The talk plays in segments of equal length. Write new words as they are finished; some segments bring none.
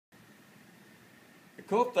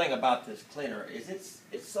cool thing about this cleaner is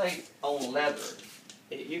it's safe on leather.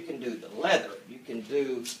 You can do the leather. You can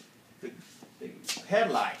do the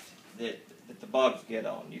headlight that the bugs get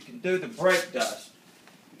on. You can do the brake dust.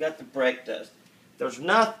 You got the brake dust. There's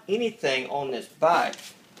not anything on this bike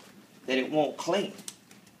that it won't clean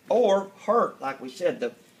or hurt. Like we said,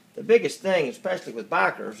 the biggest thing, especially with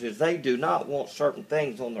bikers, is they do not want certain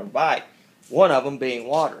things on their bike, one of them being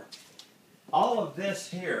water. All of this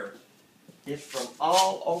here is from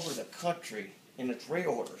all over the country, and it's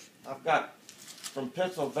reorders. I've got from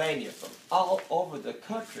Pennsylvania, from all over the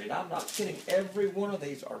country, and I'm not kidding, every one of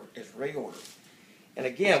these is reorders. And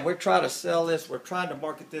again, we're trying to sell this, we're trying to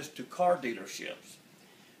market this to car dealerships.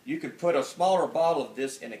 You could put a smaller bottle of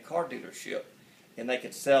this in a car dealership, and they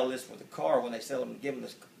could sell this with a car when they sell them, give them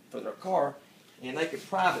this for their car, and they could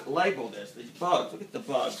private label this. These bugs, look at the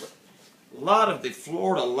bugs. A lot of the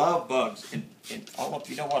Florida love bugs, and I don't know if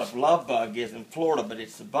you know what a love bug is in Florida, but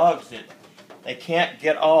it's the bugs that they can't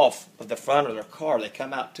get off of the front of their car. They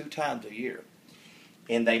come out 2 times a year,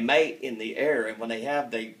 and they mate in the air, and when they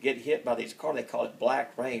get hit by these cars, they call it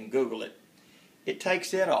black rain. Google it. It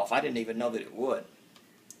takes it off. I didn't even know that it would.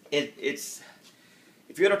 It's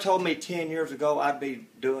if you'd have told me 10 years ago I'd be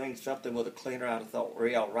doing something with a cleaner, I'd have thought,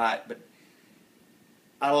 real right. But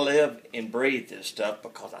I live and breathe this stuff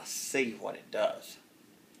because I see what it does.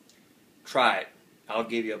 Try it. I'll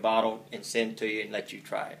give you a bottle and send it to you and let you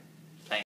try it.